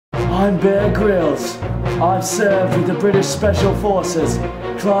I'm Grylls. I've served with the British Special Forces,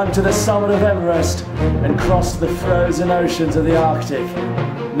 climbed to the summit of Everest, and crossed the frozen oceans of the Arctic.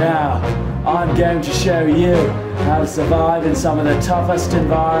 Now, I'm going to show you how to survive in some of the toughest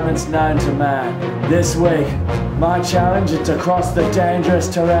environments known to man. This week, my challenge is to cross the dangerous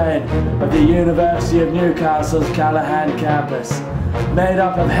terrain of the University of Newcastle's Callaghan campus. Made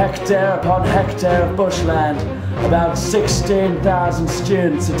up of hectare upon hectare of bushland, about 16,000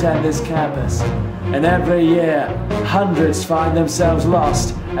 students attend this campus. And every year, hundreds find themselves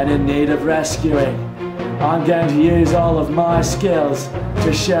lost and in need of rescuing. I'm going to use all of my skills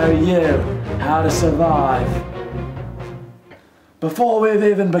to show you how to survive. Before we've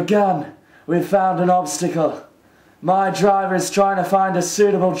even begun, we've found an obstacle. My driver is trying to find a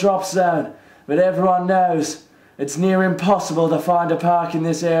suitable drop zone, but everyone knows it's near impossible to find a park in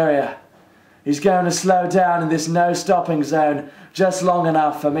this area. He's going to slow down in this no stopping zone just long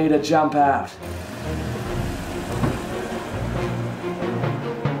enough for me to jump out.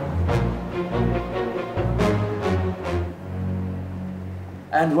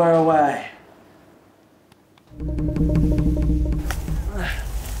 And we're away.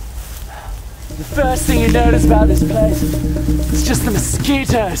 The first thing you notice about this place is just the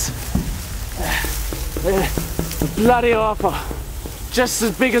mosquitoes. They're bloody awful. Just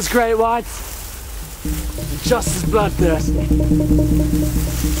as big as great whites, and just as bloodthirsty.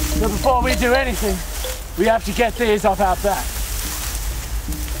 So before we do anything, we have to get these off our back.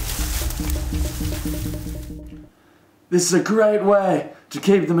 This is a great way to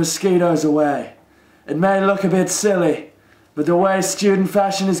keep the mosquitoes away. It may look a bit silly, but the way student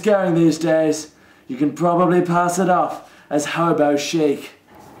fashion is going these days, you can probably pass it off as hobo chic.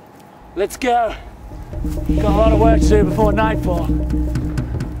 Let's go. Got a lot of work to do before nightfall.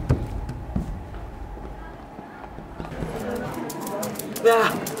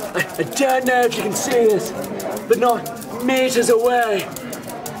 Now, I don't know if you can see this, but not meters away,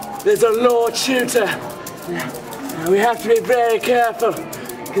 there's a Lord shooter. Now, we have to be very careful,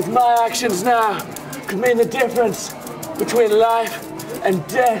 because my actions now could mean the difference between life and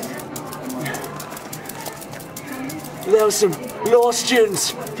death. There were some law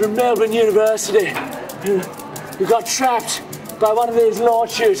students from Melbourne University who got trapped by one of these law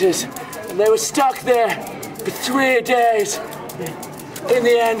shooters, and they were stuck there for 3 days. In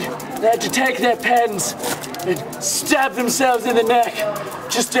the end, they had to take their pens and stab themselves in the neck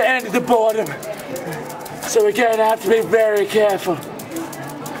just to end the boredom. So we're going to have to be very careful.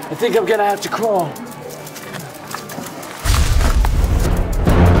 I think I'm going to have to crawl.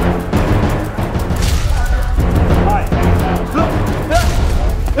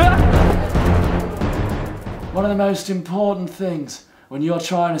 One of the most important things when you're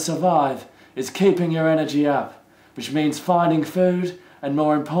trying to survive is keeping your energy up, which means finding food and,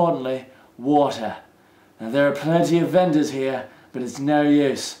 more importantly, water. Now, there are plenty of vendors here, but it's no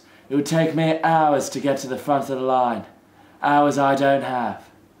use. It would take me hours to get to the front of the line. Hours I don't have.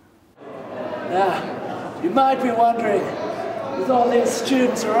 Now, you might be wondering, with all these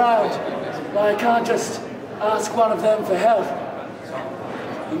students around, why I can't just ask one of them for help.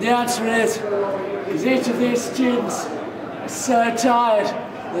 And the answer is, because each of these students is so tired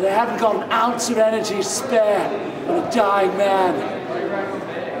that they haven't got an ounce of energy to spare on a dying man.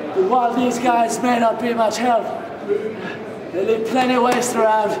 But while these guys may not be much help, they leave plenty of waste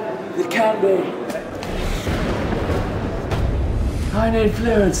around that can be. I need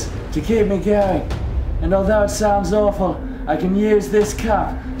fluids to keep me going, and although it sounds awful, I can use this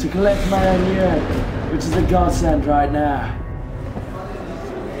cup to collect my own urine, which is a godsend right now.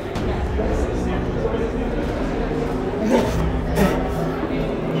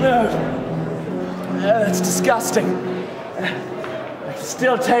 That's disgusting. I can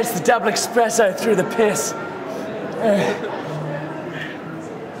still taste the double espresso through the piss.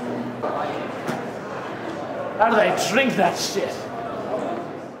 How do they drink that shit?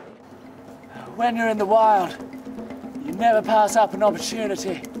 When you're in the wild, you never pass up an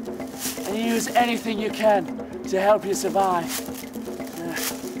opportunity, and you use anything you can to help you survive.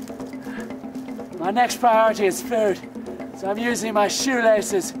 My next priority is food, so I'm using my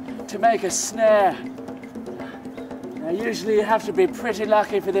shoelaces to make a snare. Now, usually you have to be pretty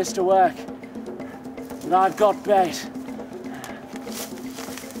lucky for this to work, but I've got bait.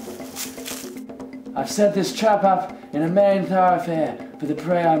 I've set this trap up in a main thoroughfare for the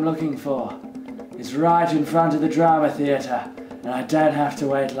prey I'm looking for. It's right in front of the drama theatre, and I don't have to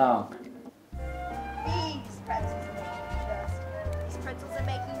wait long. These pretzels are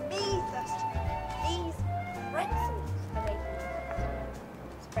making me thirsty. These pretzels are making me thirsty.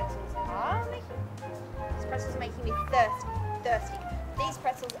 These pretzels are making me thirsty. These pretzels are making me thirsty. These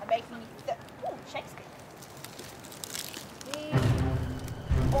pretzels are making Oh, Shakespeare.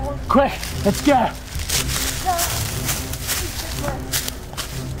 Quick, let's go.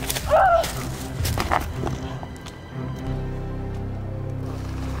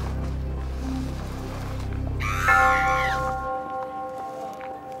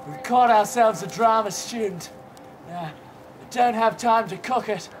 We caught ourselves a drama student. I don't have time to cook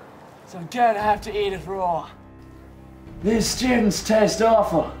it, so I'm going to have to eat it raw. These students taste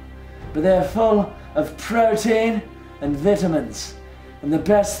awful, but they're full of protein and vitamins. And the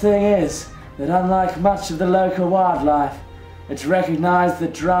best thing is that unlike much of the local wildlife, it's recognized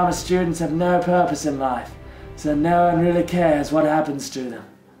that drama students have no purpose in life, so no one really cares what happens to them.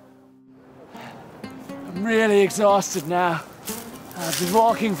 I'm really exhausted now. I've been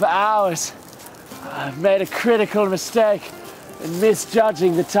walking for hours. I've made a critical mistake in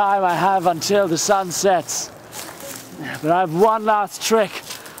misjudging the time I have until the sun sets. But I have one last trick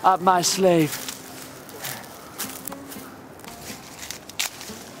up my sleeve.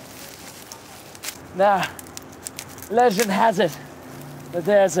 Now, legend has it that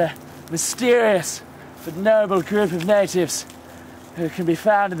there's a mysterious but noble group of natives who can be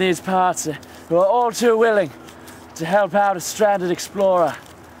found in these parts who are all too willing to help out a stranded explorer.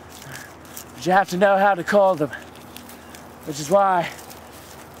 But you have to know how to call them, which is why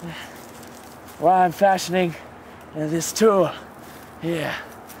I'm fashioning this tool here.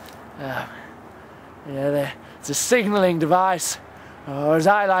 It's a signaling device, or as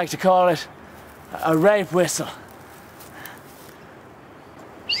I like to call it, a rape whistle.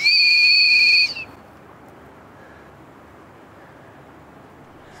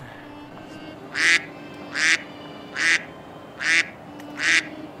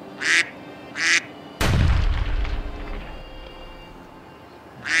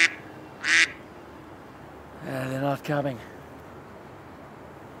 They're not coming.